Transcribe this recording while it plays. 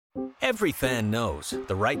Every fan knows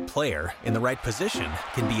the right player in the right position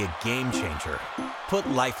can be a game changer. Put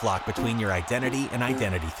LifeLock between your identity and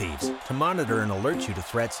identity thieves to monitor and alert you to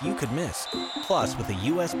threats you could miss. Plus, with a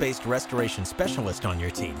U.S.-based restoration specialist on your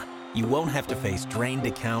team, you won't have to face drained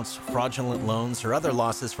accounts, fraudulent loans, or other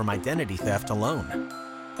losses from identity theft alone.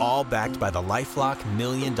 All backed by the LifeLock $1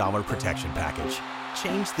 Million Protection Package.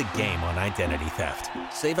 Change the game on identity theft.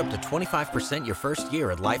 Save up to 25% your first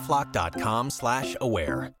year at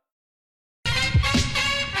LifeLock.com/aware.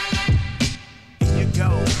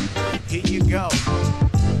 Here you go.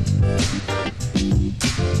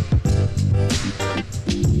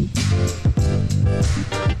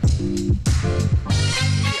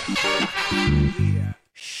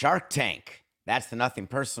 Shark Tank. That's the Nothing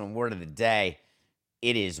Personal word of the day.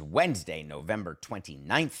 It is Wednesday, November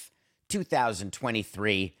 29th,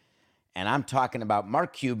 2023, and I'm talking about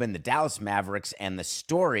Mark Cuban, the Dallas Mavericks, and the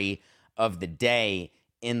story of the day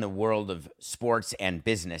in the world of sports and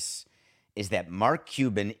business is that Mark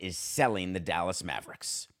Cuban is selling the Dallas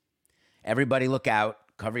Mavericks. Everybody look out,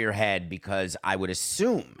 cover your head, because I would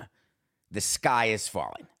assume the sky is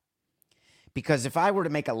falling. Because if I were to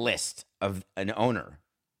make a list of an owner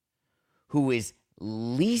who is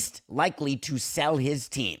least likely to sell his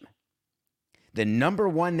team, the number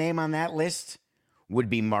one name on that list would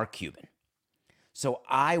be Mark Cuban. So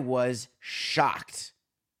I was shocked.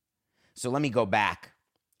 So let me go back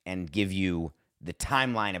and give you the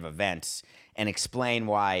timeline of events and explain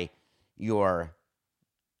why your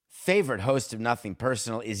favorite host of Nothing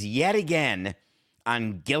Personal is yet again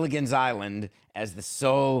on Gilligan's Island as the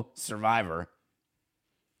sole survivor.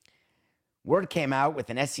 Word came out with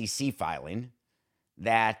an SEC filing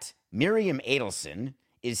that Miriam Adelson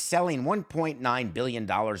is selling $1.9 billion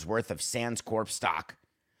worth of Sands Corp stock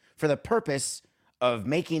for the purpose of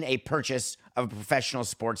making a purchase of a professional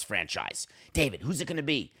sports franchise. David, who's it going to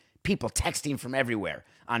be? People texting from everywhere,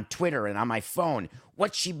 on Twitter and on my phone.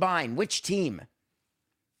 What's she buying? Which team?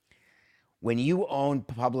 When you own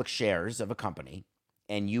public shares of a company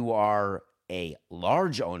and you are a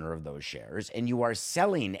large owner of those shares and you are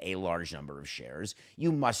selling a large number of shares,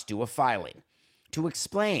 you must do a filing to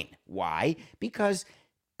explain why. Because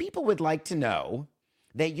people would like to know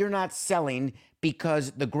that you're not selling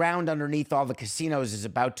because the ground underneath all the casinos is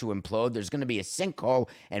about to implode. There's going to be a sinkhole.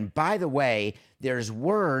 And by the way, there's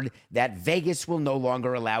word that Vegas will no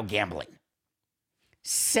longer allow gambling.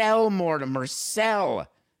 Sell, Mortimer, sell.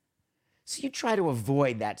 So you try to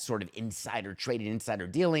avoid that sort of insider trading, insider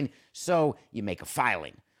dealing, so you make a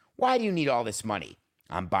filing. Why do you need all this money?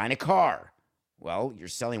 I'm buying a car. Well, you're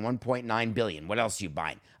selling $1.9 billion. What else are you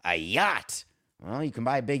buying? A yacht. Well, you can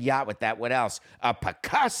buy a big yacht with that. What else? A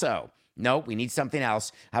Picasso. No, we need something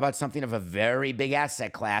else. How about something of a very big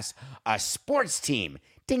asset class? A sports team.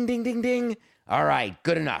 Ding, ding, ding, ding. All right,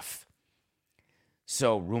 good enough.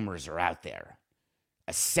 So rumors are out there.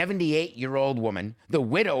 A 78-year-old woman, the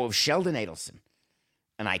widow of Sheldon Adelson,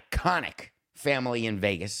 an iconic family in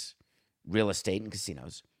Vegas, real estate and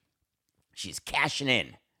casinos. She's cashing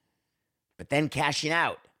in, but then cashing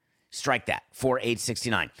out. Strike that,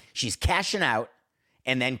 4869. She's cashing out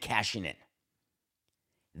and then cashing in.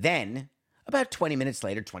 Then, about 20 minutes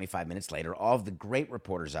later, 25 minutes later, all of the great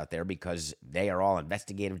reporters out there, because they are all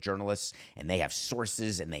investigative journalists and they have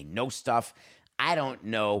sources and they know stuff. I don't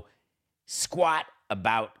know squat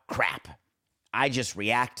about crap. I just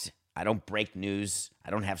react. I don't break news.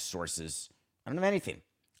 I don't have sources. I don't have anything.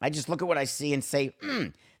 I just look at what I see and say,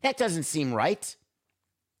 that doesn't seem right.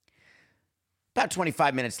 About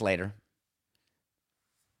 25 minutes later,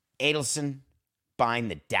 Adelson buying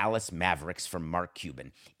the Dallas Mavericks from Mark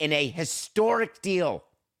Cuban in a historic deal,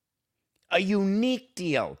 a unique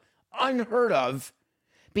deal, unheard of,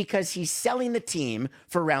 because he's selling the team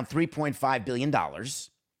for around $3.5 billion,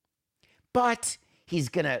 but he's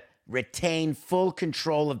going to retain full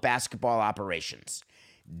control of basketball operations.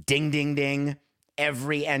 Ding, ding, ding,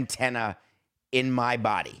 every antenna in my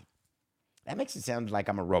body. That makes it sound like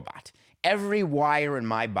I'm a robot. Every wire in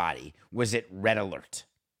my body was at red alert.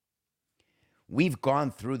 We've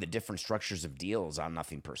gone through the different structures of deals on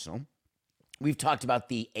Nothing Personal. We've talked about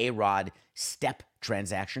the A-Rod step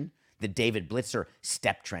transaction, the David Blitzer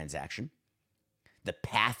step transaction, the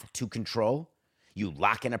path to control. You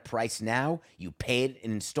lock in a price now, you pay it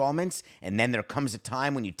in installments, and then there comes a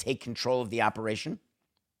time when you take control of the operation.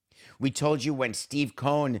 We told you when Steve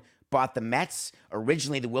Cohen bought the Mets,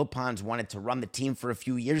 originally the Wilpons wanted to run the team for a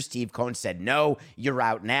few years. Steve Cohen said, no, you're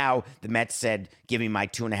out now. The Mets said, give me my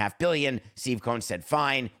 $2.5 billion. Steve Cohen said,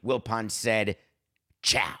 fine. Wilpons said,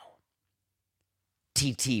 ciao.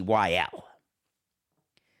 TTYL.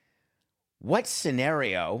 What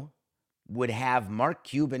scenario would have Mark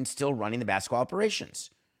Cuban still running the basketball operations.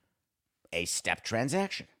 A step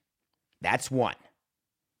transaction. That's one.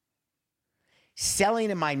 Selling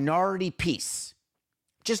a minority piece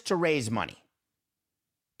just to raise money.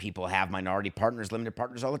 People have minority partners, limited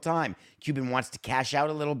partners all the time. Cuban wants to cash out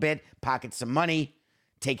a little bit, pocket some money,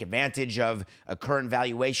 take advantage of a current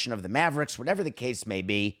valuation of the Mavericks, whatever the case may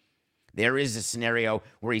be. There is a scenario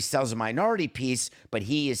where he sells a minority piece, but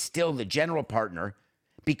he is still the general partner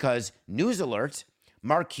because, news alert,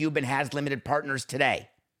 Mark Cuban has limited partners today.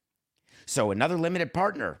 So another limited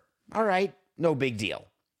partner, all right, no big deal.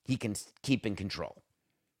 He can keep in control.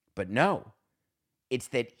 But no, it's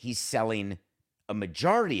that he's selling a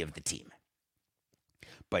majority of the team.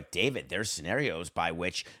 But David, there's scenarios by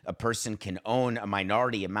which a person can own a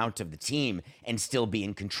minority amount of the team and still be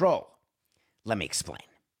in control. Let me explain.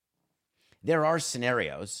 There are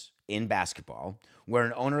scenarios in basketball where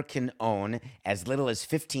an owner can own as little as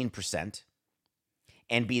 15%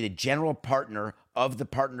 and be the general partner of the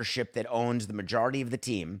partnership that owns the majority of the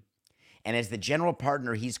team. And as the general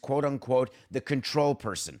partner, he's quote unquote the control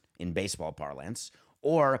person in baseball parlance,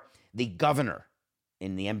 or the governor.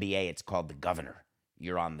 In the NBA, it's called the governor.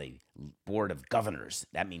 You're on the board of governors.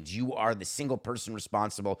 That means you are the single person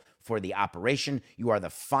responsible for the operation. You are the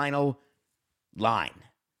final line.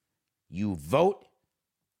 You vote.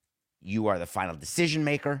 You are the final decision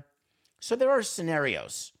maker. So there are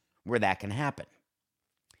scenarios where that can happen.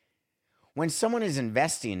 When someone is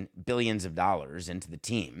investing billions of dollars into the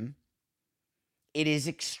team, it is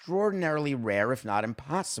extraordinarily rare, if not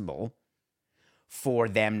impossible, for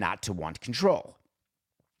them not to want control.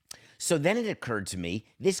 So then it occurred to me,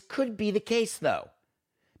 this could be the case, though,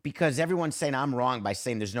 because everyone's saying I'm wrong by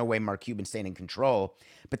saying there's no way Mark Cuban's staying in control.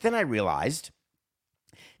 But then I realized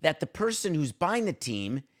that the person who's buying the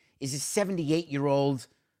team is a 78-year-old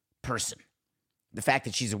person. The fact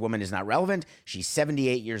that she's a woman is not relevant. She's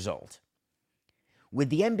 78 years old. Would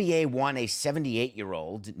the NBA want a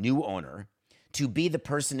 78-year-old new owner to be the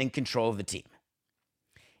person in control of the team?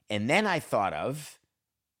 And then I thought of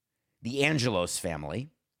the Angelos family,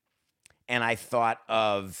 and I thought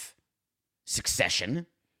of succession,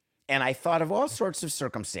 and I thought of all sorts of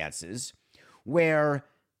circumstances where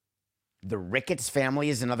the Ricketts family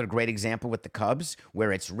is another great example with the Cubs,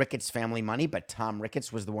 where it's Ricketts family money, but Tom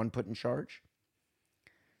Ricketts was the one put in charge.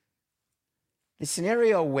 The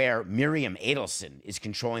scenario where Miriam Adelson is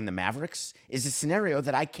controlling the Mavericks is a scenario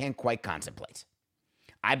that I can't quite contemplate.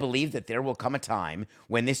 I believe that there will come a time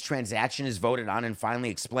when this transaction is voted on and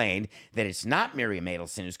finally explained that it's not Miriam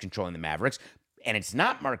Adelson who's controlling the Mavericks, and it's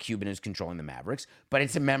not Mark Cuban who's controlling the Mavericks, but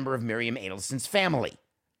it's a member of Miriam Adelson's family,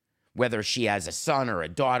 whether she has a son or a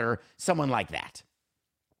daughter, someone like that.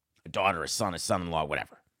 A daughter, a son, a son-in-law,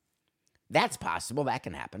 whatever. That's possible. That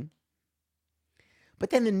can happen.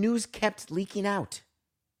 But then the news kept leaking out.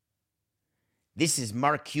 This is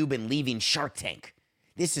Mark Cuban leaving Shark Tank.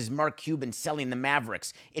 This is Mark Cuban selling the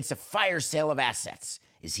Mavericks. It's a fire sale of assets.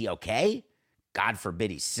 Is he okay? God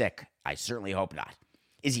forbid he's sick. I certainly hope not.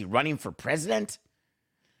 Is he running for president?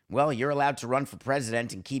 Well, you're allowed to run for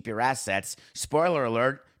president and keep your assets. Spoiler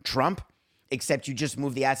alert, Trump, except you just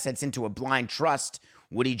moved the assets into a blind trust.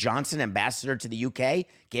 Woody Johnson, ambassador to the UK,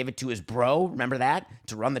 gave it to his bro, remember that,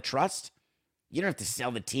 to run the trust? You don't have to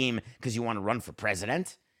sell the team because you want to run for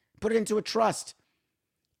president. Put it into a trust.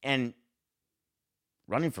 And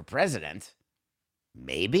running for president,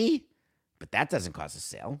 maybe, but that doesn't cause a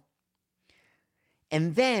sale.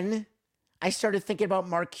 And then I started thinking about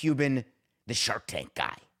Mark Cuban, the Shark Tank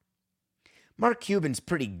guy. Mark Cuban's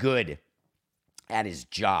pretty good at his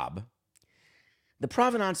job. The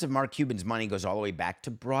provenance of Mark Cuban's money goes all the way back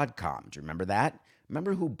to Broadcom. Do you remember that?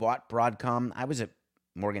 Remember who bought Broadcom? I was at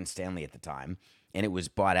Morgan Stanley at the time, and it was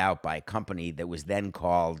bought out by a company that was then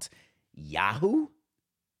called Yahoo.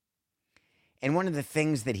 And one of the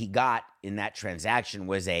things that he got in that transaction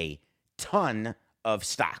was a ton of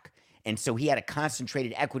stock. And so he had a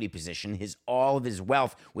concentrated equity position. All of his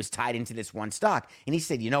wealth was tied into this one stock. And he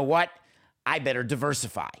said, you know what? I better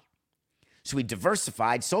diversify. So he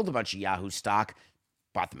diversified, sold a bunch of Yahoo stock,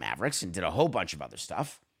 bought the Mavericks, and did a whole bunch of other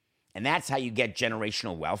stuff. And that's how you get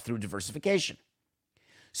generational wealth, through diversification.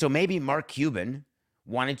 So maybe Mark Cuban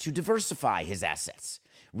wanted to diversify his assets,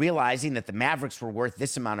 realizing that the Mavericks were worth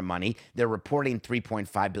this amount of money. They're reporting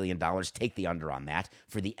 $3.5 billion. Take the under on that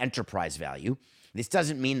for the enterprise value. This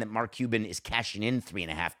doesn't mean that Mark Cuban is cashing in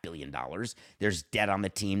 $3.5 billion. There's debt on the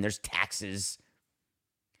team. There's taxes.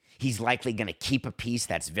 He's likely going to keep a piece.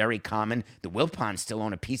 That's very common. The Wilpons still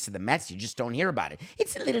own a piece of the Mets. You just don't hear about it.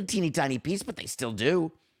 It's a little teeny tiny piece, but they still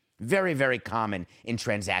do. Very, very common in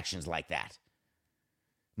transactions like that.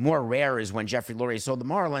 More rare is when Jeffrey Lurie sold the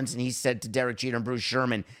Marlins and he said to Derek Jeter and Bruce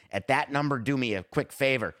Sherman, at that number, do me a quick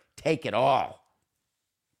favor, take it all.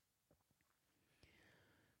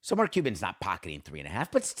 So Mark Cuban's not pocketing 3.5,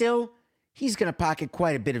 but still, he's going to pocket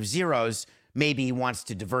quite a bit of zeros. Maybe he wants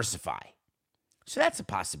to diversify. So that's a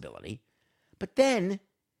possibility. But then,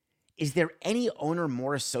 is there any owner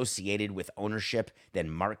more associated with ownership than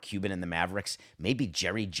Mark Cuban and the Mavericks? Maybe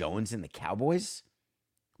Jerry Jones and the Cowboys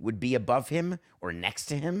would be above him or next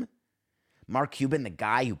to him? Mark Cuban, the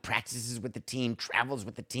guy who practices with the team, travels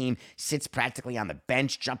with the team, sits practically on the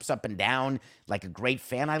bench, jumps up and down like a great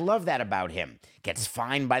fan. I love that about him. Gets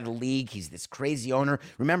fined by the league. He's this crazy owner.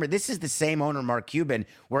 Remember, this is the same owner, Mark Cuban,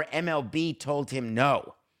 where MLB told him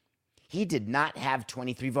no. He did not have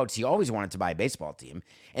 23 votes. He always wanted to buy a baseball team,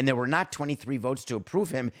 and there were not 23 votes to approve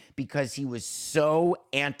him because he was so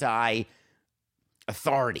anti-authority.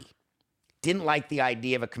 Didn't like the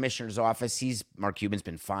idea of a commissioner's office. Mark Cuban's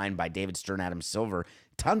been fined by David Stern, Adam Silver,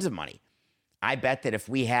 tons of money. I bet that if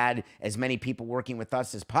we had as many people working with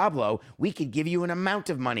us as Pablo, we could give you an amount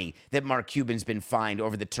of money that Mark Cuban's been fined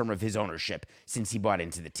over the term of his ownership since he bought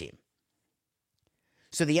into the team.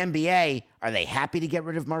 So the NBA, are they happy to get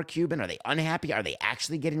rid of Mark Cuban? Are they unhappy? Are they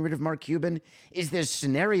actually getting rid of Mark Cuban? Is there a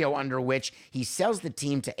scenario under which he sells the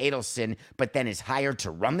team to Adelson, but then is hired to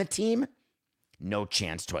run the team? No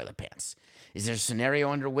chance, toilet pants. Is there a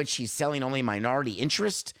scenario under which he's selling only minority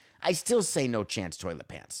interest? I still say no chance, toilet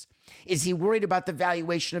pants. Is he worried about the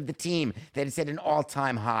valuation of the team that is at an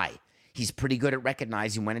all-time high? He's pretty good at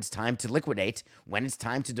recognizing when it's time to liquidate, when it's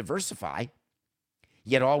time to diversify.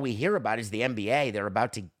 Yet all we hear about is the NBA. They're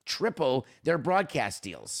about to triple their broadcast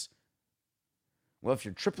deals. Well, if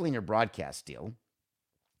you're tripling your broadcast deal,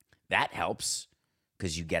 that helps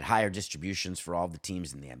because you get higher distributions for all the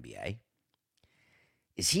teams in the NBA.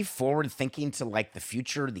 Is he forward thinking to like the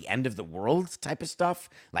future, the end of the world type of stuff,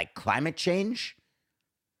 like climate change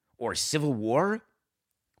or civil war?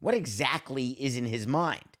 What exactly is in his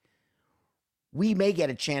mind? We may get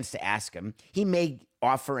a chance to ask him. He may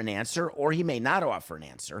offer an answer or he may not offer an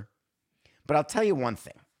answer. But I'll tell you one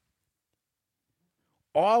thing.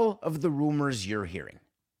 All of the rumors you're hearing,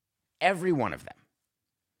 every one of them,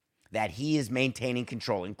 that he is maintaining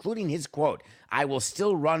control, including his quote, "I will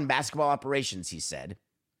still run basketball operations," he said.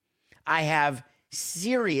 I have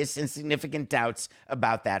serious and significant doubts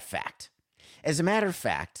about that fact. As a matter of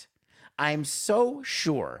fact, I'm so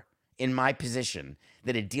sure in my position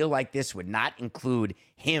that a deal like this would not include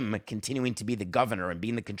him continuing to be the governor and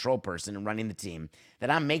being the control person and running the team, that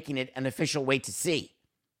I'm making it an official wait to see.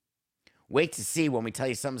 Wait to see when we tell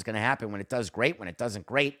you something's going to happen. When it does, great. When it doesn't,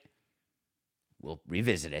 great. We'll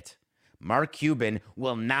revisit it. Mark Cuban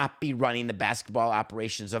will not be running the basketball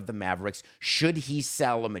operations of the Mavericks should he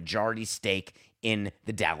sell a majority stake in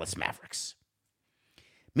the Dallas Mavericks.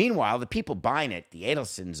 Meanwhile, the people buying it, the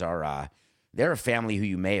Adelsons, they're a family who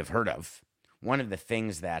you may have heard of. One of the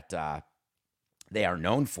things that they are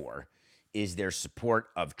known for is their support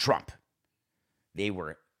of Trump.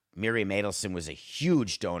 Miriam Adelson was a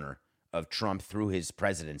huge donor of Trump through his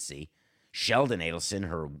presidency. Sheldon Adelson,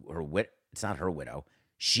 it's not her widow.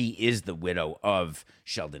 She is the widow of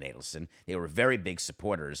Sheldon Adelson. They were very big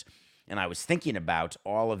supporters. And I was thinking about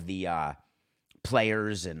all of the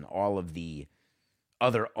players and all of the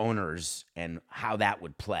other owners and how that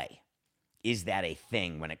would play. Is that a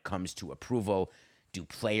thing when it comes to approval? Do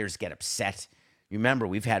players get upset? Remember,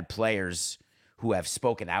 we've had players who have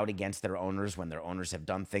spoken out against their owners when their owners have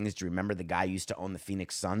done things. Do you remember the guy who used to own the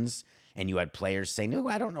Phoenix Suns? And you had players saying, "No,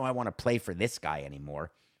 I don't know I want to play for this guy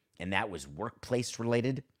anymore." And that was workplace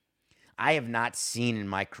related. I have not seen in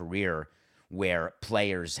my career where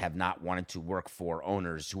players have not wanted to work for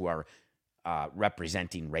owners who are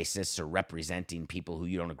representing racists or representing people who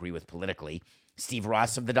you don't agree with politically. Steve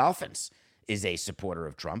Ross of the Dolphins is a supporter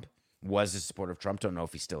of Trump, was a supporter of Trump, don't know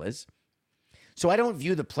if he still is. So I don't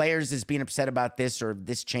view the players as being upset about this or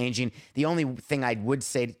this changing. The only thing I would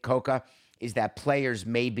say to Coca is that players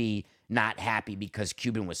may be not happy because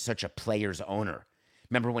Cuban was such a player's owner.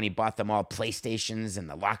 Remember when he bought them all PlayStations and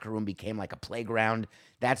the locker room became like a playground?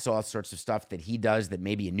 That's all sorts of stuff that he does that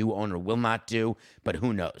maybe a new owner will not do, but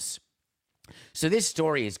who knows? So this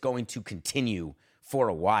story is going to continue for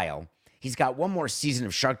a while. He's got one more season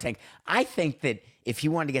of Shark Tank. I think that if he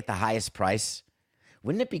wanted to get the highest price,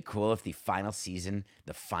 wouldn't it be cool if the final season,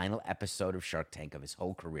 the final episode of Shark Tank of his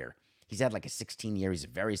whole career, he's had like a 16-year, he's a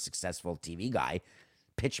very successful TV guy,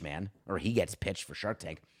 pitchman, or he gets pitched for Shark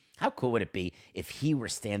Tank. How cool would it be if he were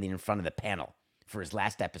standing in front of the panel for his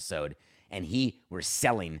last episode and he were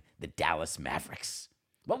selling the Dallas Mavericks?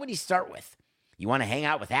 What would he start with? You want to hang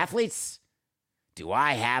out with athletes? Do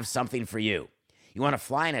I have something for you? You want to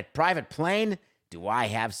fly in a private plane? Do I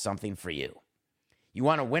have something for you? You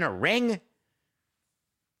want to win a ring?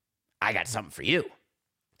 I got something for you.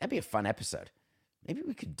 That'd be a fun episode. Maybe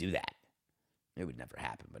we could do that. It would never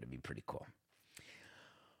happen, but it'd be pretty cool.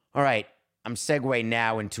 All right, I'm segueing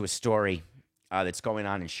now into a story that's going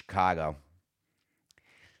on in Chicago.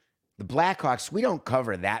 The Blackhawks, we don't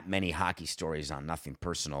cover that many hockey stories on Nothing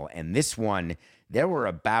Personal. And this one, there were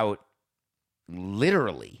about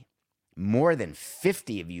literally more than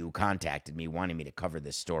 50 of you who contacted me wanting me to cover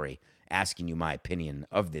this story, asking you my opinion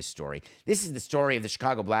of this story. This is the story of the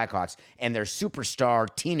Chicago Blackhawks and their superstar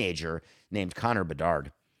teenager named Connor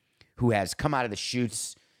Bedard, who has come out of the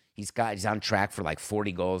chutes. He's on track for like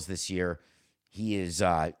 40 goals this year. He is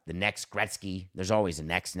the next Gretzky. There's always a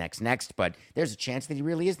next, but there's a chance that he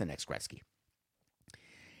really is the next Gretzky.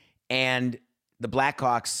 And the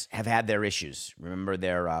Blackhawks have had their issues. Remember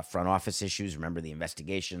their front office issues? Remember the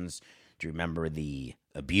investigations? Do you remember the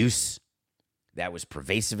abuse that was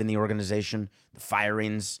pervasive in the organization? The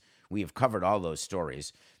firings? We have covered all those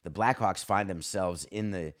stories. The Blackhawks find themselves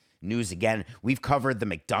in the news again. We've covered the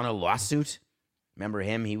McDonough lawsuit. Remember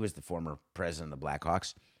him? He was the former president of the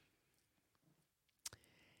Blackhawks.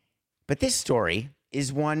 But this story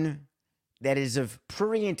is one that is of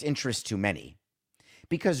prurient interest to many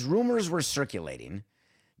because rumors were circulating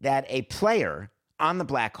that a player on the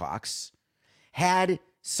Blackhawks had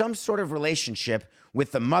some sort of relationship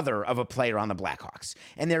with the mother of a player on the Blackhawks.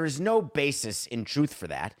 And there is no basis in truth for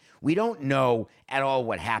that. We don't know at all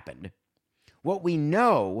what happened. What we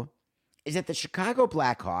know is that the Chicago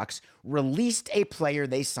Blackhawks released a player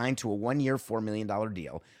they signed to a 1-year, $4 million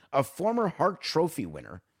deal, a former Hart Trophy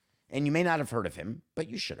winner, and you may not have heard of him, but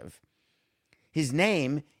you should have. His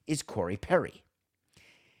name is Corey Perry.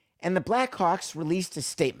 And the Blackhawks released a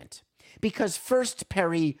statement because first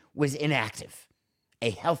Perry was inactive,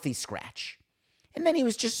 a healthy scratch. And then he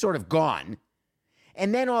was just sort of gone.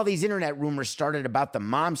 And then all these internet rumors started about the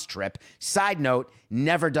mom's trip. Side note,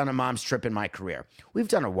 never done a mom's trip in my career. We've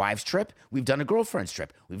done a wives trip. We've done a girlfriend's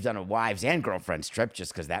trip. We've done a wives and girlfriend's trip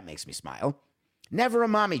just because that makes me smile. Never a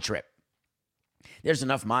mommy trip. There's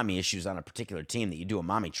enough mommy issues on a particular team that you do a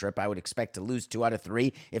mommy trip, I would expect to lose 2 out of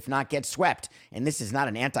 3, if not get swept. And this is not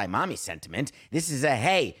an anti-mommy sentiment. This is a,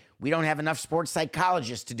 hey, we don't have enough sports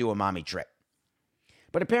psychologists to do a mommy trip.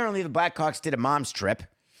 But apparently the Blackhawks did a mom's trip,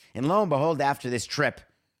 and lo and behold, after this trip,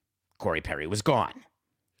 Corey Perry was gone.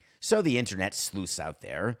 So the internet sleuths out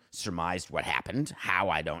there surmised what happened. How,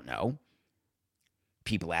 I don't know.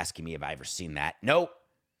 People asking me, have I ever seen that? Nope.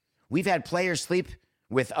 We've had players sleep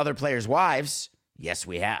with other players' wives. Yes,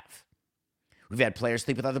 we have. We've had players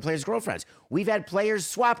sleep with other players' girlfriends. We've had players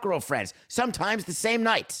swap girlfriends, sometimes the same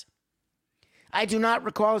night. I do not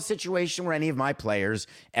recall a situation where any of my players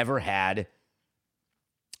ever had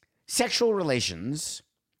sexual relations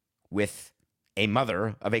with a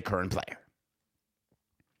mother of a current player.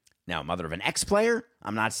 Now, mother of an ex-player,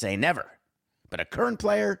 I'm not saying never, but a current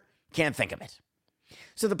player, can't think of it.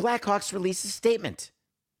 So the Blackhawks released a statement.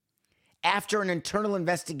 After an internal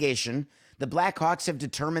investigation, the Blackhawks have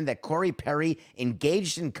determined that Corey Perry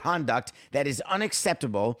engaged in conduct that is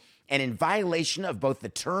unacceptable and in violation of both the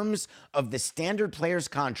terms of the standard player's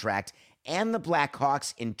contract and the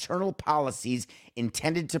Blackhawks' internal policies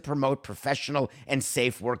intended to promote professional and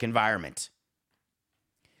safe work environment.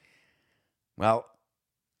 Well,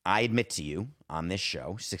 I admit to you on this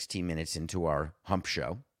show, 16 minutes into our hump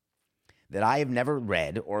show, that I have never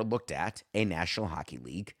read or looked at a National Hockey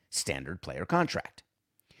League standard player contract.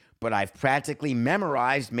 But I've practically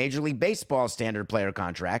memorized Major League Baseball's standard player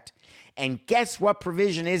contract, and guess what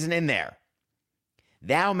provision isn't in there?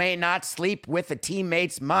 Thou may not sleep with a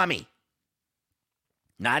teammate's mommy.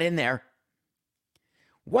 Not in there.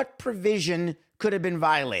 What provision could have been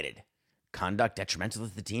violated? Conduct detrimental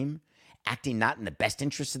to the team? Acting not in the best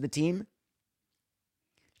interest of the team?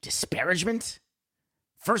 Disparagement?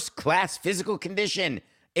 First-class physical condition.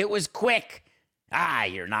 It was quick.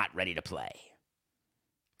 You're not ready to play.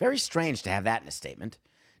 Very strange to have that in a statement.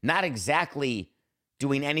 Not exactly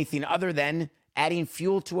doing anything other than adding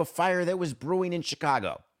fuel to a fire that was brewing in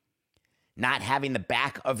Chicago. Not having the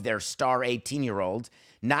back of their star 18-year-old,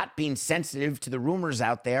 not being sensitive to the rumors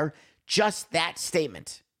out there, just that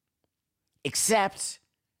statement. Except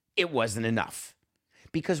it wasn't enough.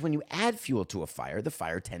 Because when you add fuel to a fire, the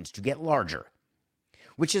fire tends to get larger.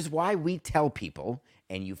 Which is why we tell people,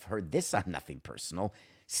 and you've heard this on Nothing Personal,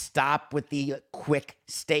 stop with the quick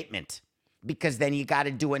statement. Because then you got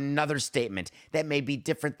to do another statement that may be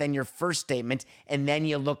different than your first statement, and then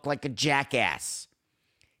you look like a jackass.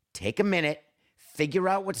 Take a minute, figure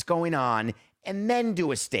out what's going on, and then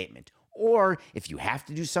do a statement. Or if you have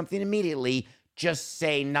to do something immediately, Just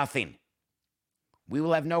say nothing. We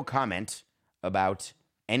will have no comment about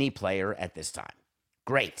any player at this time.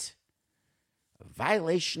 Great. A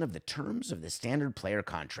violation of the terms of the standard player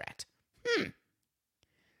contract.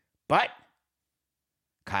 But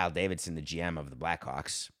Kyle Davidson, the GM of the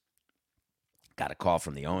Blackhawks, got a call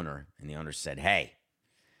from the owner, and the owner said, hey,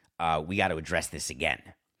 we got to address this again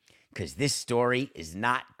because this story is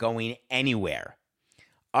not going anywhere.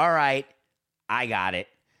 All right, I got it.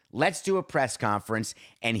 Let's do a press conference,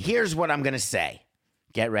 and here's what I'm going to say.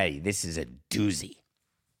 Get ready. This is a doozy.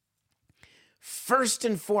 First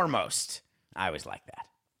and foremost, I always like that.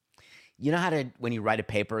 You know how to, when you write a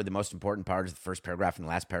paper, the most important part is the first paragraph and the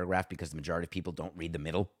last paragraph because the majority of people don't read the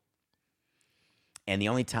middle? And the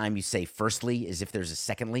only time you say firstly is if there's a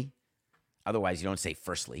secondly. Otherwise, you don't say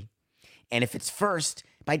firstly. And if it's first,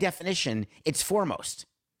 by definition, it's foremost.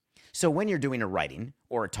 So when you're doing a writing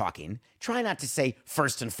or a talking, try not to say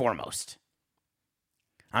first and foremost.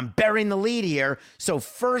 I'm burying the lead here, so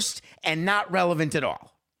first and not relevant at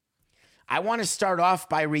all. I want to start off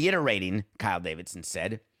by reiterating, Kyle Davidson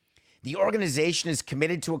said, the organization is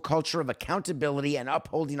committed to a culture of accountability and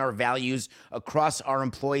upholding our values across our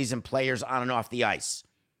employees and players on and off the ice.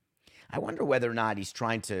 I wonder whether or not he's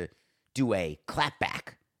trying to do a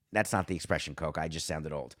clapback. That's not the expression, Coca. I just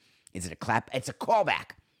sounded old. Is it a clap? It's a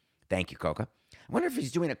callback. Thank you, Coca. I wonder if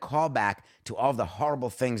he's doing a callback to all of the horrible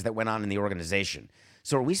things that went on in the organization.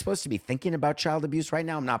 So are we supposed to be thinking about child abuse right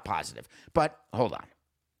now? I'm not positive. But hold on.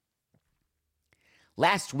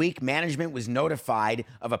 Last week, management was notified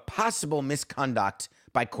of a possible misconduct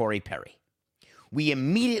by Corey Perry. We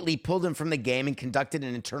immediately pulled him from the game and conducted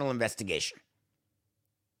an internal investigation.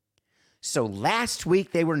 So last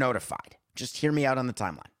week they were notified. Just hear me out on the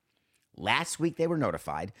timeline. Last week they were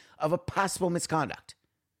notified of a possible misconduct.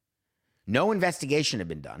 No investigation had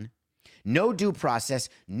been done. No due process.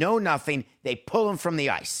 No nothing. They pull him from the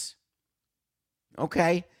ice.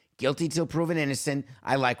 Okay, guilty till proven innocent.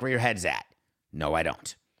 I like where your head's at. No, I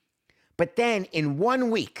don't. But then in 1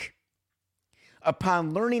 week,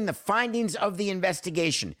 upon learning the findings of the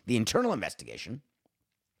investigation, the internal investigation,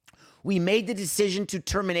 we made the decision to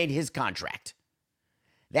terminate his contract.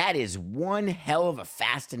 That is one hell of a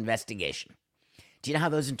fast investigation. Do you know how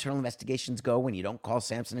those internal investigations go when you don't call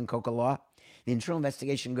Samson and Coca Law? The internal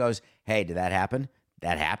investigation goes, hey, did that happen?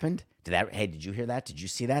 That happened? Hey, did you hear that? Did you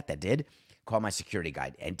see that? That did? Call my security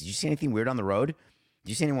guy. And did you see anything weird on the road? Did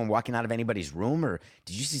you see anyone walking out of anybody's room? Or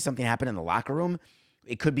did you see something happen in the locker room?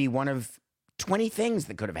 It could be one of 20 things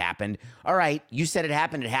that could have happened. All right, you said it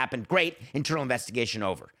happened. It happened. Great. Internal investigation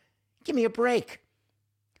over. Give me a break.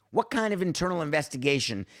 What kind of internal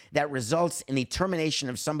investigation that results in the termination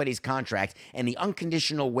of somebody's contract and the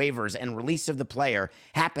unconditional waivers and release of the player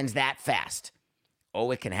happens that fast?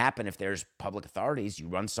 Oh, it can happen if there's public authorities. You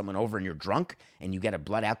run someone over and you're drunk and you get a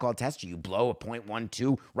blood alcohol test or you blow a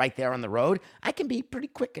 .12 right there on the road. I can be pretty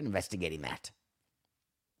quick in investigating that.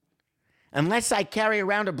 Unless I carry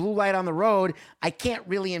around a blue light on the road, I can't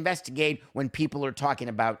really investigate when people are talking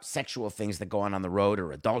about sexual things that go on the road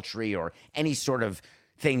or adultery or any sort of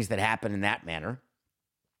things that happen in that manner.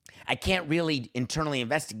 I can't really internally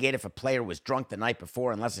investigate if a player was drunk the night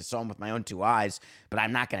before unless I saw him with my own two eyes, but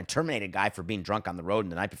I'm not going to terminate a guy for being drunk on the road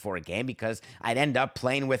the night before a game because I'd end up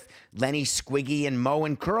playing with Lenny, Squiggy, and Mo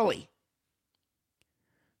and Curly.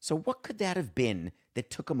 So what could that have been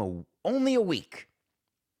that took them only a week?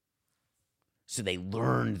 So they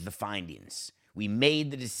learned the findings. We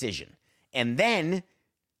made the decision. And then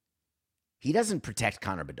he doesn't protect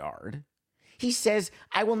Connor Bedard. He says,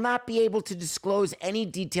 I will not be able to disclose any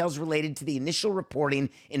details related to the initial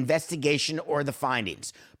reporting, investigation, or the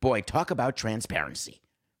findings. Boy, talk about transparency.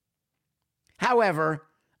 However,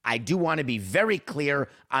 I do want to be very clear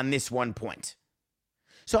on this one point.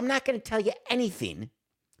 So I'm not going to tell you anything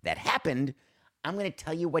that happened. I'm going to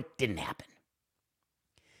tell you what didn't happen.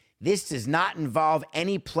 This does not involve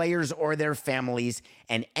any players or their families,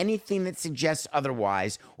 and anything that suggests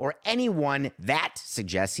otherwise, or anyone that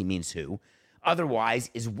suggests, he means who,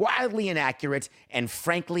 otherwise is wildly inaccurate, and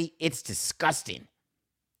frankly, it's disgusting.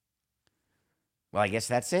 Well, I guess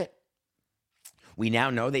that's it. We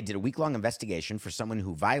now know they did a week-long investigation for someone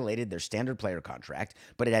who violated their standard player contract,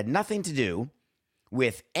 but it had nothing to do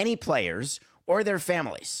with any players or their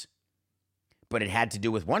families. But it had to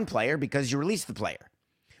do with one player because you released the player.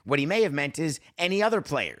 What he may have meant is any other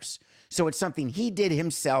players. So it's something he did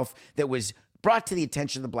himself that was brought to the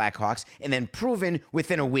attention of the Blackhawks and then proven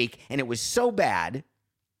within a week, and it was so bad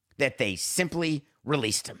that they simply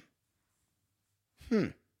released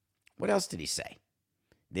him. What else did he say?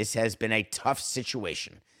 This has been a tough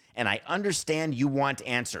situation, and I understand you want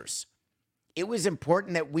answers. It was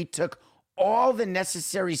important that we took all the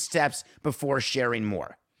necessary steps before sharing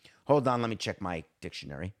more. Hold on, let me check my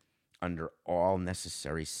dictionary. Under all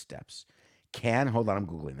necessary steps. Hold on, I'm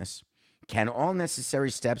Googling this. Can all necessary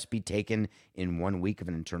steps be taken in 1 week of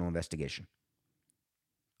an internal investigation?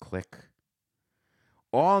 Click.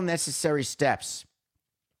 All necessary steps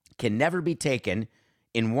can never be taken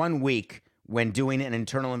in 1 week when doing an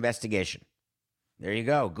internal investigation. There you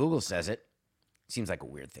go. Google says it. Seems like a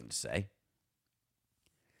weird thing to say.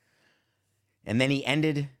 And then he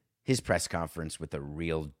ended his press conference with a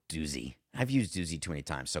real doozy. I've used doozy too many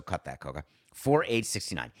times, so cut that, Coca.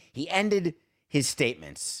 4869. He ended his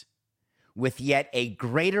statements with yet a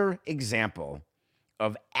greater example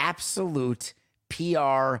of absolute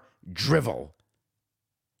PR drivel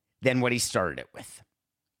than what he started it with.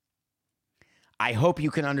 I hope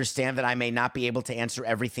you can understand that I may not be able to answer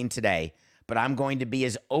everything today, but I'm going to be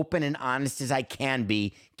as open and honest as I can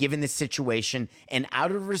be given the situation and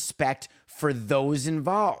out of respect for those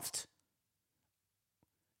involved.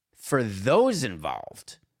 For those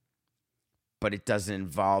involved. But it doesn't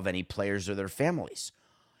involve any players or their families.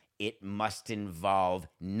 It must involve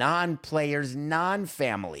non-players,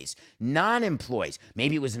 non-families, non-employees.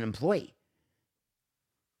 Maybe it was an employee.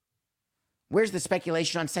 Where's the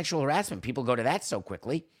speculation on sexual harassment? People go to that so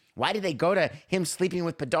quickly. Why did they go to him sleeping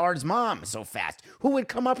with Bedard's mom so fast? Who would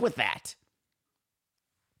come up with that?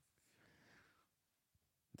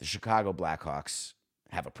 The Chicago Blackhawks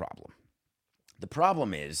have a problem. The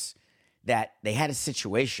problem is that they had a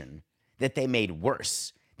situation that they made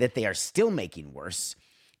worse, that they are still making worse.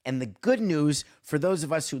 And the good news for those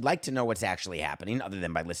of us who'd like to know what's actually happening, other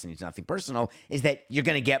than by listening to Nothing Personal, is that you're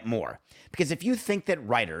going to get more. Because if you think that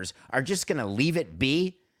writers are just going to leave it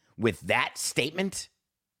be with that statement,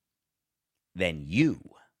 then you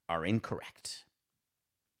are incorrect.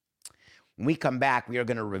 When we come back, we are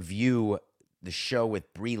going to review the show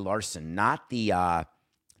with Brie Larson, not the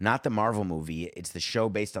Marvel movie. It's the show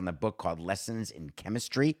based on the book called Lessons in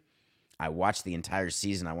Chemistry. I watched the entire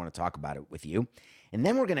season. I want to talk about it with you. And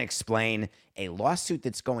then we're going to explain a lawsuit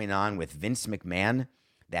that's going on with Vince McMahon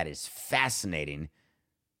that is fascinating.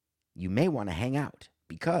 You may want to hang out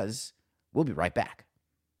because we'll be right back.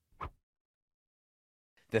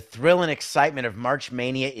 The thrill and excitement of March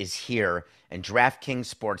Mania is here, and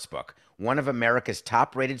DraftKings Sportsbook, one of America's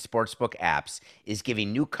top-rated sportsbook apps, is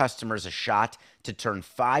giving new customers a shot to turn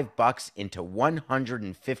 $5 into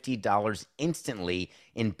 $150 instantly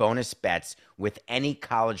in bonus bets with any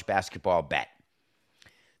college basketball bet.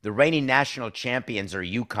 The reigning national champions are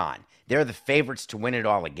UConn. They're the favorites to win it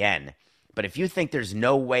all again. But if you think there's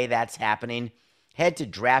no way that's happening, head to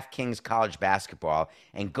DraftKings College Basketball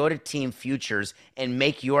and go to Team Futures and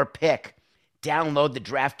make your pick. Download the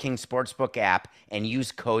DraftKings Sportsbook app and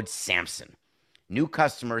use code SAMSON. New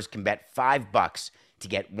customers can bet $5 to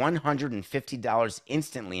get $150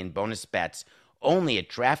 instantly in bonus bets only at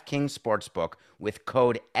DraftKings Sportsbook with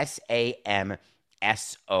code SAMSON.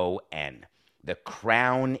 The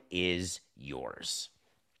crown is yours.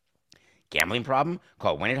 Gambling problem?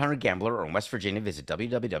 Call 1-800-GAMBLER or in West Virginia, visit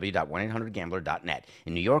www.1800gambler.net.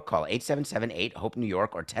 In New York, call 877-8-HOPE-NEW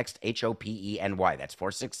YORK or text HOPENY. That's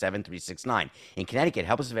 467-369. In Connecticut,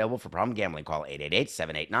 help is available for problem gambling. Call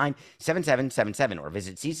 888-789-7777 or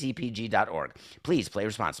visit ccpg.org. Please play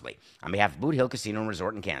responsibly. On behalf of Boot Hill Casino and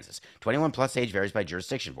Resort in Kansas, 21 plus age varies by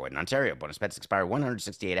jurisdiction. Void in Ontario. Bonus bets expire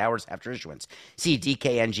 168 hours after issuance. See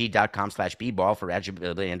dkng.com/bball for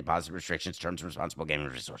eligibility and deposit restrictions, terms, and responsible gaming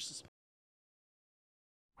resources.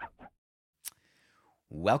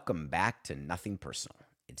 Welcome back to Nothing Personal.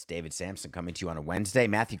 It's David Sampson coming to you on a Wednesday.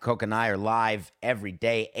 Matthew Koch and I are live every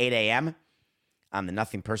day, 8 a.m. on the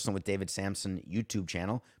Nothing Personal with David Sampson YouTube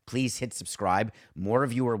channel. Please hit subscribe. More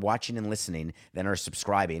of you are watching and listening than are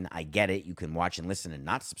subscribing. I get it. You can watch and listen and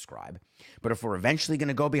not subscribe. But if we're eventually going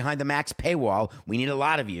to go behind the Max paywall, we need a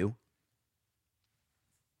lot of you.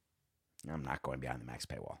 I'm not going behind the Max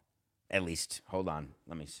paywall. At least, hold on.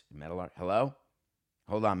 Let me see. Metalark. Hello?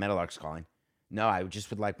 Hold on. Metalark's calling. No, I just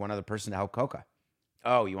would like one other person to help Coca.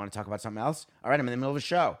 Oh, you want to talk about something else? All right, I'm in the middle of a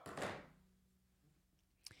show.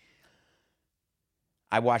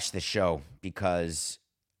 I watched this show because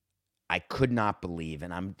I could not believe,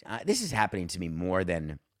 and this is happening to me more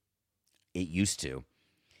than it used to.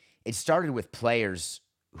 It started with players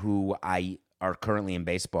who are currently in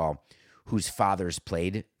baseball whose fathers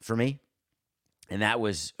played for me. And that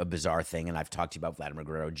was a bizarre thing. And I've talked to you about Vladimir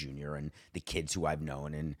Guerrero Jr. and the kids who I've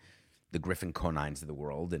known and the Griffin Conines of the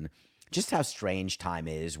world, and just how strange time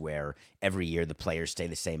is where every year the players stay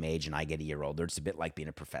the same age and I get a year older. It's a bit like being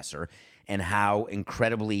a professor, and how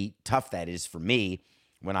incredibly tough that is for me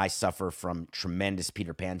when I suffer from tremendous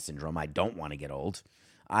Peter Pan syndrome. I don't want to get old.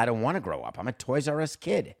 I don't want to grow up. I'm a Toys R Us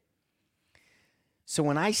kid. So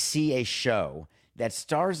when I see a show that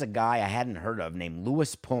stars a guy I hadn't heard of named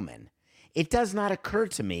Louis Pullman, it does not occur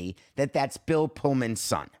to me that that's Bill Pullman's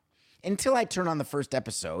son. Until I turn on the first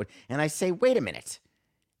episode and I say, wait a minute,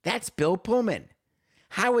 that's Bill Pullman.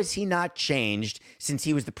 How has he not changed since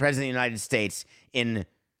he was the president of the United States in,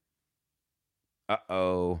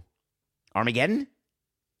 Armageddon?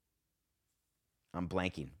 I'm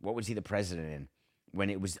blanking. What was he the president in? When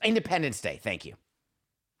it was Independence Day. Thank you.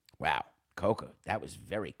 Wow. Coco, that was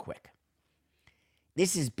very quick.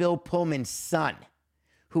 This is Bill Pullman's son,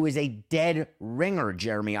 who is a dead ringer,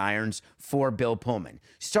 Jeremy Irons, for Bill Pullman.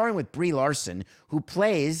 Starring with Brie Larson, who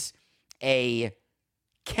plays a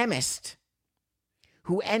chemist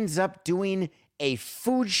who ends up doing a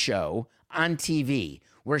food show on TV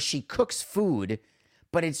where she cooks food,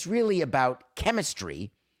 but it's really about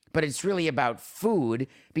chemistry, but it's really about food,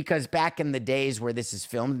 because back in the days where this is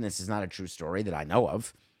filmed, and this is not a true story that I know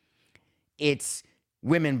of, it's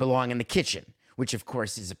women belong in the kitchen, which of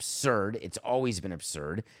course is absurd. It's always been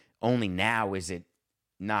absurd. Only now is it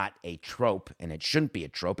not a trope, and it shouldn't be a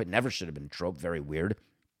trope. It never should have been a trope. Very weird.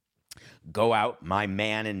 Go out, my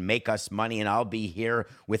man, and make us money, and I'll be here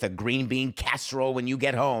with a green bean casserole when you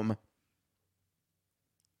get home.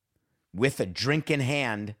 With a drink in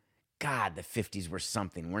hand. God, the 50s were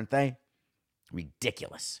something, weren't they?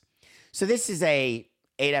 Ridiculous. So this is a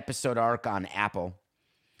 8-episode arc on Apple,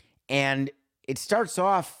 and it starts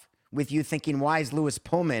off with you thinking, why is Louis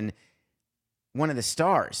Pullman one of the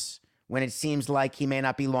stars when it seems like he may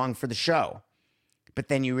not be long for the show? But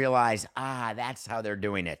then you realize, that's how they're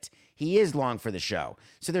doing it. He is long for the show.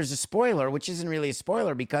 So there's a spoiler, which isn't really a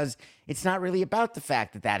spoiler because it's not really about the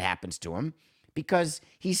fact that that happens to him, because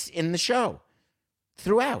he's in the show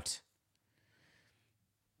throughout.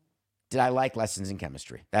 Did I like Lessons in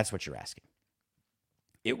Chemistry? That's what you're asking.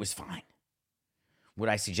 It was fine. Would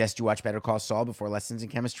I suggest you watch Better Call Saul before Lessons in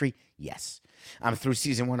Chemistry? Yes. I'm through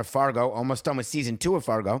season 1 of Fargo, almost done with season 2 of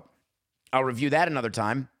Fargo. I'll review that another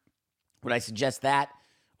time. Would I suggest that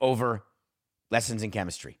over Lessons in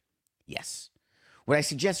Chemistry? Yes. Would I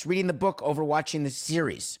suggest reading the book over watching the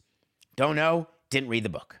series? Don't know. Didn't read the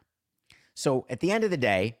book. So at the end of the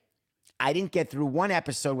day, I didn't get through one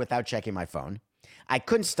episode without checking my phone. I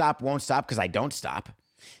couldn't stop, won't stop, because I don't stop.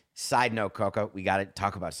 Side note, Coco, we got to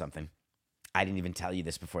talk about something. I didn't even tell you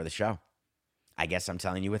this before the show. I guess I'm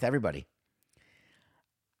telling you with everybody.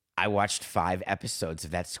 I watched 5 episodes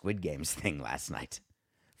of that Squid Games thing last night.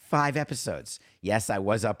 5 episodes. Yes, I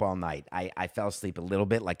was up all night. I fell asleep a little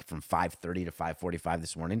bit, like from 5:30 to 5:45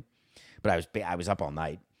 this morning. But I was up all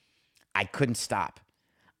night. I couldn't stop.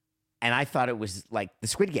 And I thought it was like the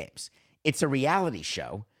Squid Games. It's a reality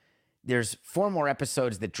show. There's 4 more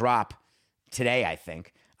episodes that drop today, I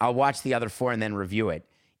think. I'll watch the other 4 and then review it.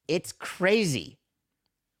 It's crazy.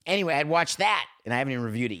 Anyway, I'd watched that, and I haven't even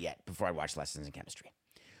reviewed it yet before I watched Lessons in Chemistry.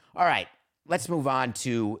 All right, let's move on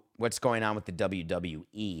to what's going on with the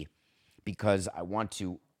WWE, because I want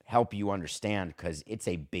to help you understand, because it's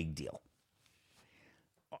a big deal.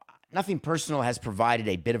 Nothing Personal has provided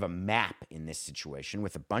a bit of a map in this situation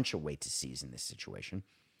with a bunch of weight to seize in this situation.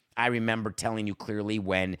 I remember telling you clearly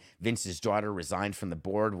when Vince's daughter resigned from the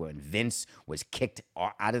board, when Vince was kicked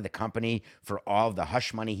out of the company for all of the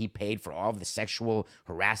hush money he paid for all of the sexual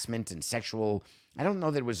harassment and sexual, I don't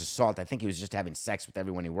know that it was assault. I think he was just having sex with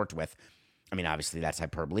everyone he worked with. I mean, obviously that's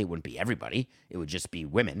hyperbole. It wouldn't be everybody. It would just be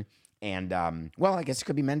women. And, well, I guess it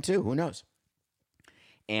could be men too. Who knows?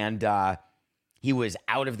 And, he was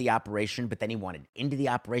out of the operation, but then he wanted into the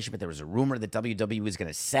operation. But there was a rumor that WWE was going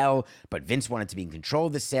to sell, but Vince wanted to be in control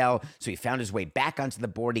of the sale. So he found his way back onto the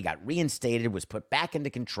board. He got reinstated, was put back into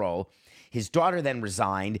control. His daughter then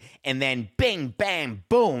resigned. And then bing, bang,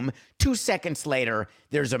 boom. 2 seconds later,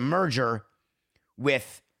 there's a merger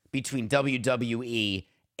between WWE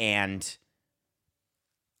and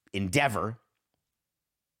Endeavor,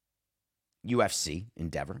 UFC,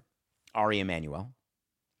 Endeavor, Ari Emanuel.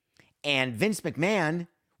 And Vince McMahon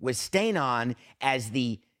was staying on as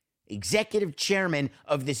the executive chairman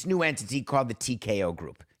of this new entity called the TKO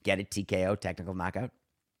Group. Get it? TKO, Technical Knockout.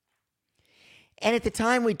 And at the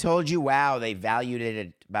time we told you, wow, they valued it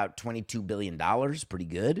at about $22 billion. Pretty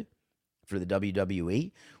good for the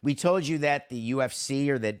WWE. We told you that the UFC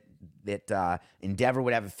or that Endeavor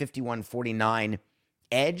would have a 51-49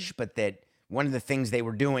 edge, but that one of the things they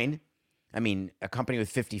were doing, I mean, a company with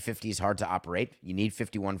 50-50 is hard to operate. You need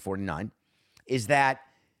 51-49. Is that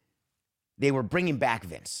they were bringing back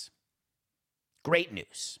Vince. Great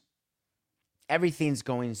news. Everything's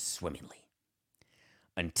going swimmingly.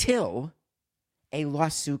 Until a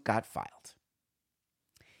lawsuit got filed.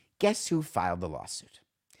 Guess who filed the lawsuit?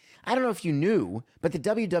 I don't know if you knew, but the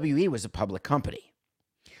WWE was a public company.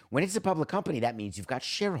 When it's a public company, that means you've got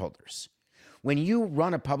shareholders. When you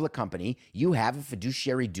run a public company, you have a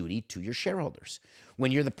fiduciary duty to your shareholders.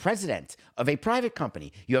 When you're the president of a private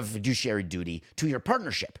company, you have a fiduciary duty to your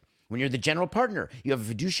partnership. When you're the general partner, you have a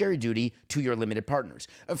fiduciary duty to your limited partners.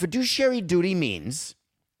 A fiduciary duty means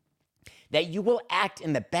that you will act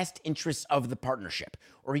in the best interests of the partnership,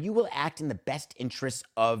 or you will act in the best interests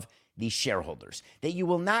of the shareholders, that you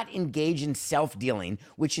will not engage in self-dealing,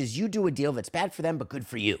 which is you do a deal that's bad for them but good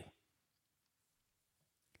for you.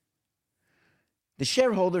 The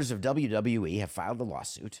shareholders of WWE have filed a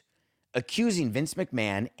lawsuit accusing Vince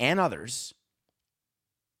McMahon and others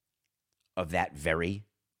of that very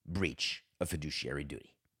breach of fiduciary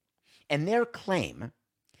duty. And their claim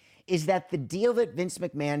is that the deal that Vince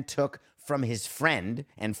McMahon took from his friend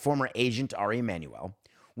and former agent Ari Emanuel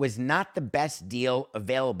was not the best deal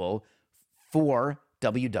available for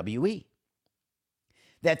WWE.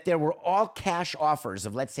 That there were all cash offers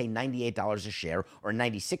of, let's say, $98 a share or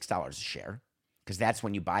 $96 a share, because that's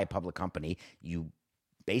when you buy a public company,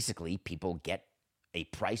 people get a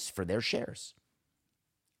price for their shares.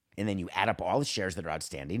 And then you add up all the shares that are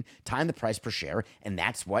outstanding, time the price per share, and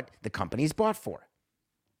that's what the company is bought for.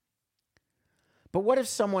 But what if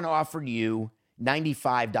someone offered you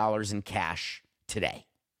 $95 in cash today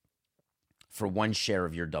for one share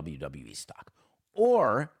of your WWE stock?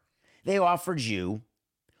 Or they offered you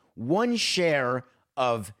one share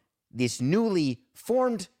of this newly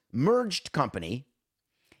formed, merged company,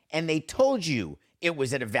 and they told you it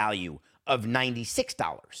was at a value of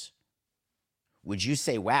 $96. Would you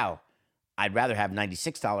say, wow, I'd rather have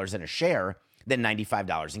 $96 in a share than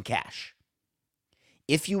 $95 in cash?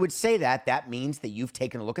 If you would say that, that means that you've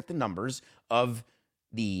taken a look at the numbers of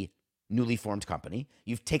the newly formed company,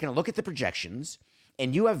 you've taken a look at the projections,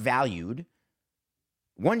 and you have valued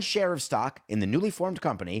one share of stock in the newly formed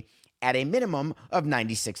company at a minimum of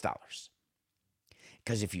 $96.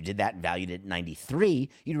 Because if you did that and valued it at 93,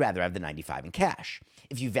 you'd rather have the 95 in cash.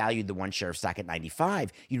 If you valued the one share of stock at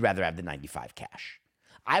 95, you'd rather have the 95 cash.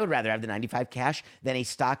 I would rather have the 95 cash than a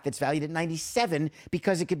stock that's valued at 97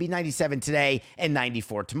 because it could be 97 today and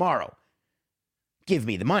 94 tomorrow. Give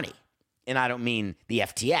me the money. And I don't mean the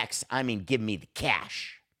FTX, I mean give me the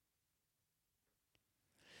cash.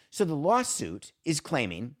 So the lawsuit is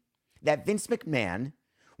claiming that Vince McMahon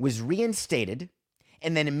was reinstated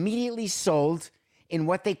and then immediately sold in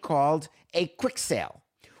what they called a quick sale,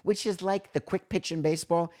 which is like the quick pitch in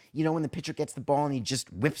baseball. You know, when the pitcher gets the ball and he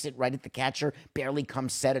just whips it right at the catcher, barely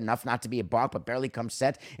comes set, enough not to be a balk, but barely comes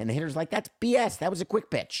set. And the hitter's like, that's BS. That was a quick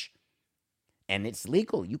pitch. And it's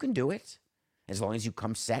legal. You can do it as long as you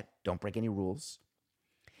come set, don't break any rules.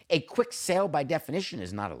 A quick sale by definition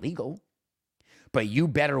is not illegal, but you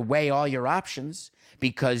better weigh all your options,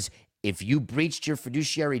 because if you breached your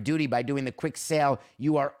fiduciary duty by doing the quick sale,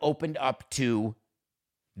 you are opened up to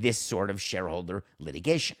this sort of shareholder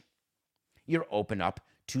litigation. You're open up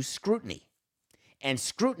to scrutiny. And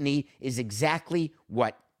scrutiny is exactly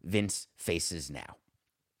what Vince faces now.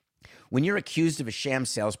 When you're accused of a sham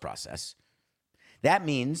sales process, that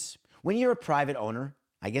means when you're a private owner,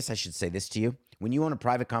 I guess I should say this to you, when you own a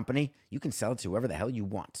private company, you can sell it to whoever the hell you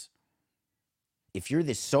want. If you're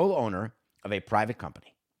the sole owner of a private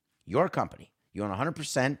company, your company, you own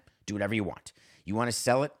 100%, do whatever you want. You want to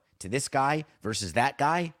sell it to this guy versus that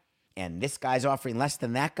guy, and this guy's offering less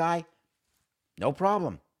than that guy, no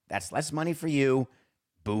problem. That's less money for you.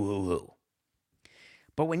 Boo-hoo-hoo.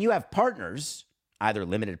 But when you have partners, either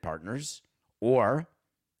limited partners or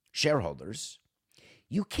shareholders,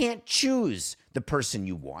 you can't choose the person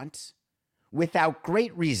you want without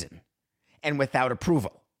great reason and without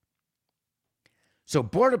approval. So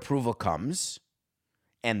board approval comes,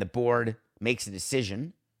 and the board makes a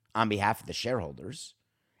decision on behalf of the shareholders,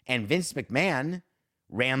 and Vince McMahon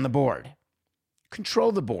ran the board,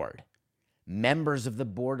 controlled the board. Members of the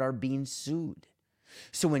board are being sued.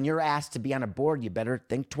 So when you're asked to be on a board, you better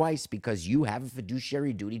think twice, because you have a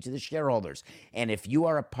fiduciary duty to the shareholders. And if you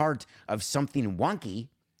are a part of something wonky,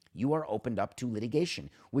 you are opened up to litigation,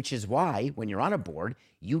 which is why when you're on a board,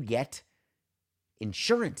 you get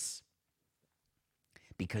insurance,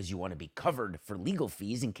 because you want to be covered for legal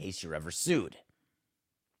fees in case you're ever sued.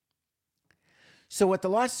 So what the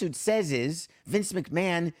lawsuit says is Vince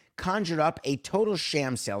McMahon conjured up a total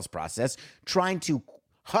sham sales process, trying to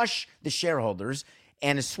hush the shareholders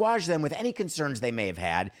and assuage them with any concerns they may have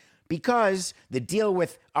had, because the deal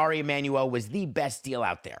with Ari Emanuel was the best deal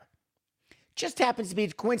out there. Just happens to be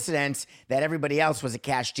a coincidence that everybody else was a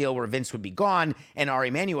cash deal where Vince would be gone, and Ari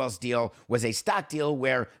Emanuel's deal was a stock deal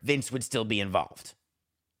where Vince would still be involved.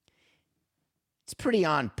 It's pretty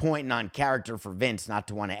on point and on character for Vince not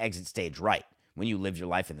to want to exit stage right. When you live your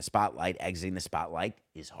life in the spotlight, exiting the spotlight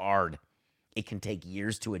is hard. It can take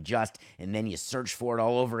years to adjust, and then you search for it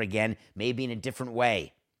all over again, maybe in a different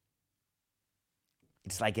way.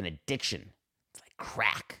 It's like an addiction. It's like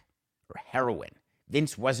crack or heroin.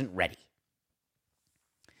 Vince wasn't ready.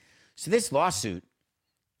 So this lawsuit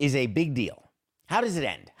is a big deal. How does it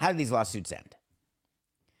end? How do these lawsuits end?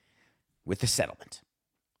 With a settlement.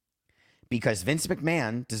 Because Vince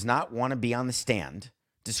McMahon does not want to be on the stand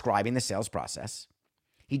describing the sales process.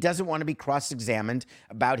 He doesn't want to be cross-examined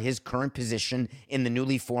about his current position in the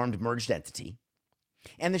newly formed merged entity.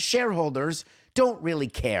 And the shareholders don't really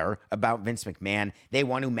care about Vince McMahon. They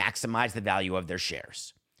want to maximize the value of their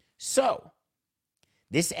shares. So,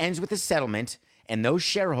 this ends with a settlement, and those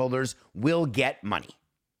shareholders will get money.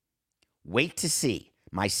 Wait to see.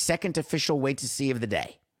 My second official wait to see of the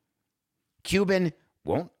day. Cuban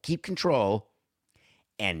won't keep control,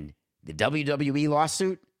 and the WWE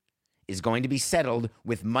lawsuit is going to be settled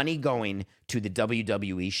with money going to the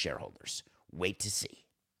WWE shareholders. Wait to see.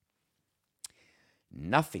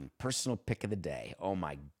 Nothing. Personal pick of the day. Oh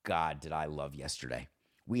my God, did I love yesterday.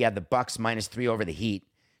 We had the Bucks -3 over the Heat.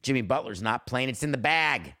 Jimmy Butler's not playing. It's in the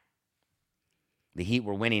bag. The Heat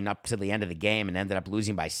were winning up to the end of the game and ended up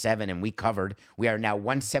losing by 7, and we covered. We are now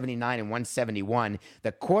 179 and 171.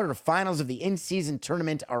 The quarterfinals of the in-season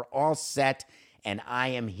tournament are all set, and I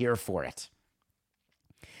am here for it.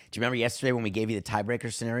 Do you remember yesterday when we gave you the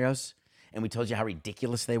tiebreaker scenarios? And we told you how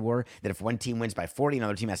ridiculous they were, that if one team wins by 40,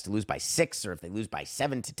 another team has to lose by 6, or if they lose by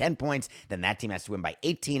 7 to 10 points, then that team has to win by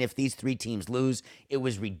 18 if these 3 teams lose. It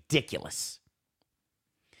was ridiculous.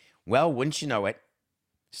 Well, wouldn't you know it,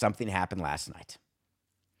 something happened last night.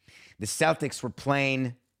 The Celtics were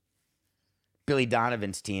playing Billy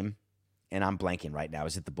Donovan's team, and I'm blanking right now.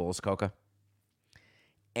 Is it the Bulls, Coca?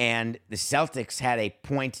 And the Celtics had a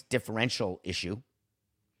point differential issue,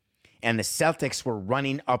 and the Celtics were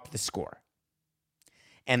running up the score.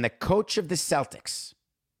 And the coach of the Celtics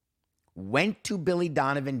went to Billy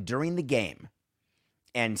Donovan during the game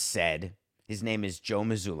and said, his name is Joe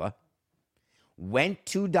Mazzulla, went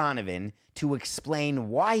to Donovan to explain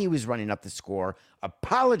why he was running up the score,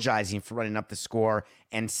 apologizing for running up the score,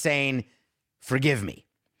 and saying, forgive me.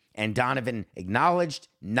 And Donovan acknowledged,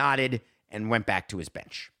 nodded, and went back to his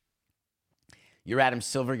bench. You're Adam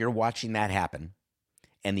Silver. You're watching that happen.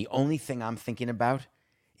 And the only thing I'm thinking about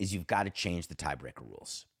is you've got to change the tiebreaker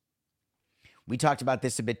rules. We talked about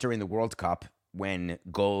this a bit during the World Cup when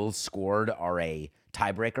goals scored are a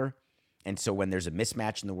tiebreaker. And so when there's a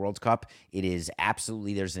mismatch in the World Cup, it is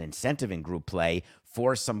absolutely, there's an incentive in group play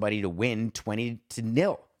for somebody to win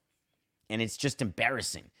 20-0. And it's just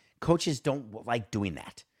embarrassing. Coaches don't like doing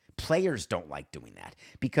that. Players don't like doing that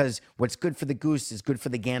because what's good for the goose is good for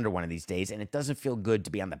the gander one of these days, and it doesn't feel good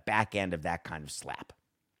to be on the back end of that kind of slap.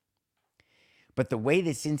 But the way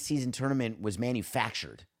this in-season tournament was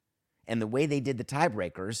manufactured and the way they did the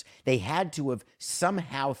tiebreakers, they had to have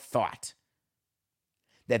somehow thought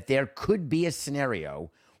that there could be a scenario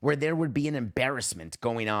where there would be an embarrassment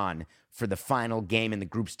going on for the final game in the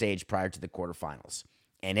group stage prior to the quarterfinals.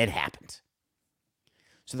 And it happened.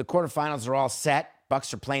 So the quarterfinals are all set.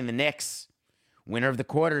 Bucks are playing the Knicks. Winner of the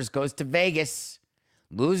quarters goes to Vegas.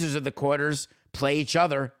 Losers of the quarters play each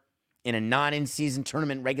other in a non-in-season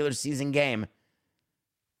tournament regular season game.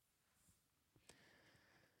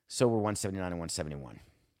 So we're 179 and 171.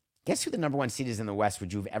 Guess who the number 1 seed is in the West?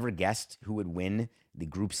 Would you have ever guessed who would win the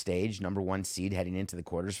group stage, number 1 seed heading into the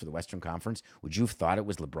quarters for the Western Conference? Would you have thought it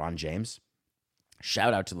was LeBron James?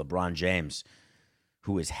 Shout out to LeBron James,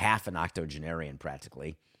 who is half an octogenarian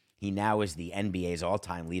practically. He now is the NBA's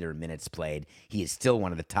all-time leader in minutes played. He is still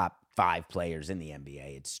one of the top 5 players in the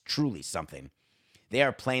NBA. It's truly something. They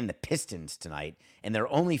are playing the Pistons tonight, and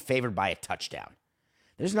they're only favored by a touchdown.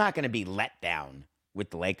 There's not going to be let down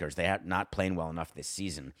with the Lakers. They are not playing well enough this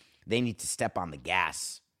season. They need to step on the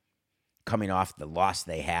gas coming off the loss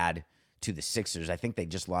they had to the Sixers. I think they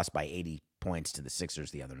just lost by 80 points to the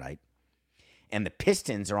Sixers the other night. And the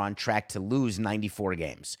Pistons are on track to lose 94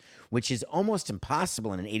 games, which is almost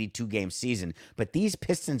impossible in an 82-game season. But these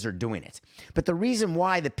Pistons are doing it. But the reason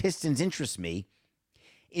why the Pistons interest me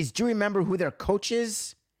is, do you remember who their coach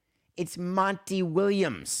is? It's Monty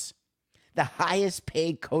Williams, the highest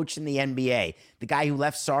paid coach in the NBA. The guy who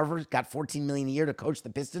left Sarver, got $14 million a year to coach the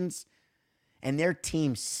Pistons. And their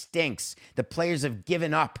team stinks. The players have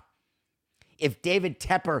given up. If David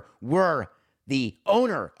Tepper were the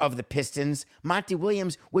owner of the Pistons, Monty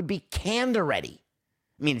Williams would be canned already.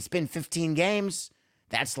 I mean, it's been 15 games.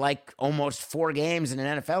 That's like almost 4 games in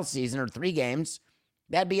an NFL season, or 3 games.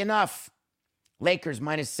 That'd be enough. Lakers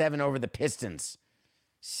 -7 over the Pistons.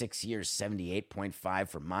 6 years, 78.5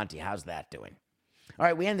 for Monty. How's that doing? All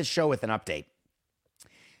right, we end the show with an update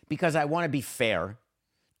because I want to be fair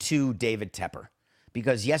to David Tepper.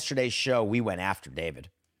 Because yesterday's show, we went after David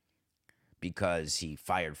because he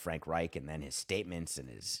fired Frank Reich, and then his statements and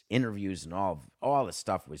his interviews and all the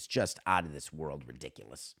stuff was just out of this world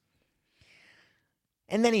ridiculous.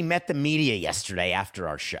 And then he met the media yesterday after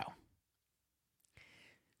our show.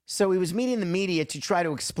 So he was meeting the media to try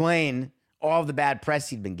to explain all the bad press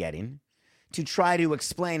he'd been getting, to try to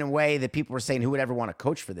explain a way that people were saying who would ever want to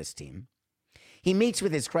coach for this team. He meets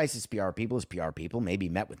with his crisis PR people, his PR people, maybe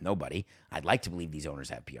met with nobody. I'd like to believe these owners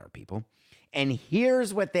have PR people. And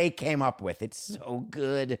here's what they came up with. It's so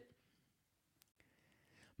good.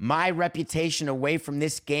 My reputation away from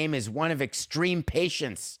this game is one of extreme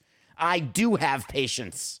patience. I do have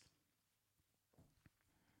patience.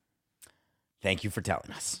 Thank you for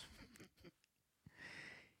telling us.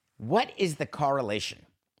 What is the correlation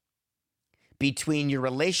between your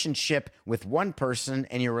relationship with one person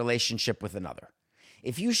and your relationship with another?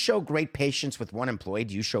 If you show great patience with one employee,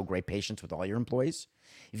 do you show great patience with all your employees?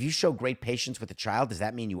 If you show great patience with a child, does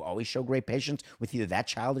that mean you always show great patience with either that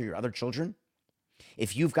child or your other children?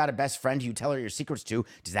 If you've got a best friend you tell all your secrets to,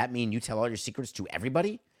 does that mean you tell all your secrets to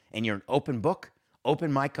everybody and you're an open book,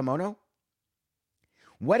 open my kimono?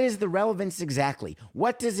 What is the relevance exactly?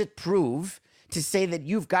 What does it prove to say that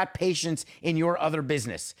you've got patience in your other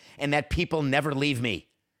business and that people never leave me?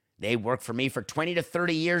 They work for me for 20 to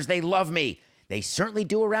 30 years. They love me. They certainly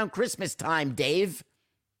do around Christmas time, Dave.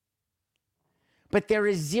 But there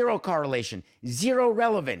is zero correlation, zero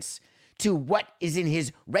relevance to what is in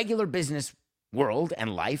his regular business world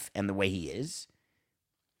and life and the way he is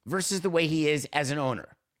versus the way he is as an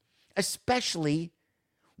owner, especially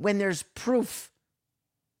when there's proof.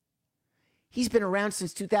 He's been around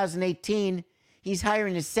since 2018. He's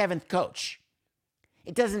hiring his 7th coach.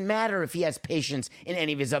 It doesn't matter if he has patience in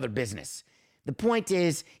any of his other business. The point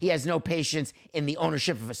is, he has no patience in the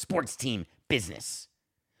ownership of a sports team business.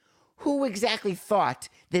 Who exactly thought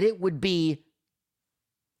that it would be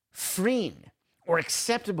freeing or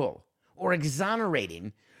acceptable or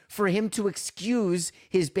exonerating for him to excuse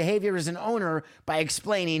his behavior as an owner by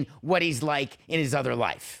explaining what he's like in his other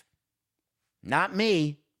life? Not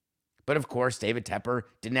me. But of course, David Tepper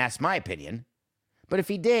didn't ask my opinion. But if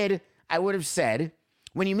he did, I would have said,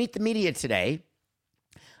 when you meet the media today,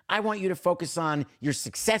 I want you to focus on your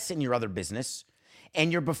success in your other business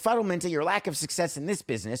and your befuddlement and your lack of success in this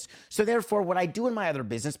business. So therefore, what I do in my other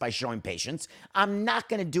business by showing patience, I'm not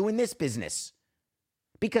going to do in this business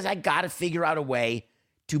because I got to figure out a way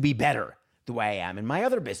to be better the way I am in my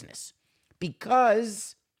other business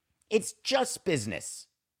because it's just business.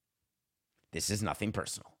 This is nothing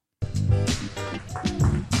personal.